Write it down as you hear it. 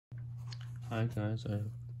Hi guys, I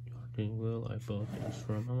hope you're doing well. I bought this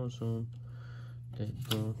from Amazon. They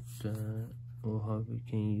brought how we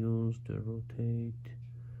can use the rotate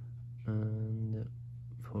and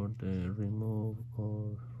for the remove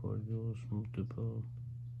or for use multiple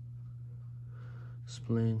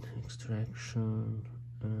splint extraction,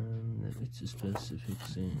 and it's specific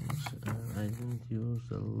things. I didn't use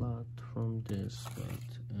a lot from this,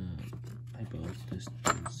 but I bought this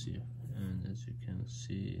tools here, and as you can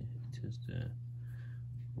see, it is the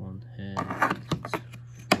one head. It's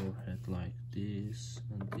four head like this,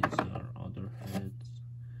 and these are other heads.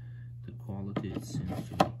 The quality, it seems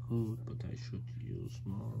to be good, but I should use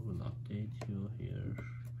more. Will update you here.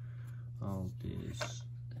 All these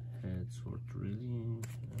heads for drilling,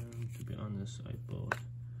 and to be honest, I bought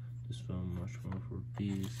this one much more for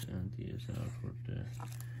these, and these are for the,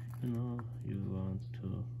 you want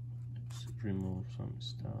to remove some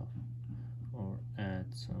stuff or add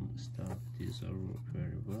some stuff. These are work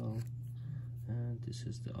very well. And this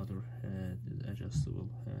is the other head, the adjustable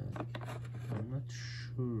head. I'm not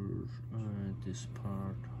sure this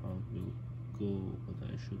part how it will go, but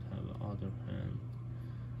I should have other hand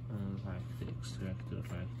like the extractor,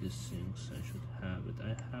 like these things. I should have it.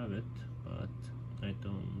 I have it, but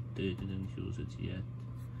they didn't use it yet.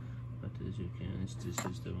 But as you can see, this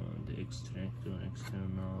is the one, the extractor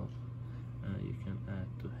external. You can add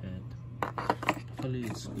to head. Hopefully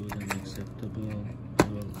it's good and acceptable. I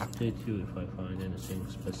will update you if I find anything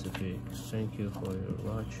specific. Thank you for your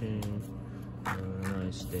watching. Have a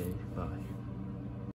nice day. Bye.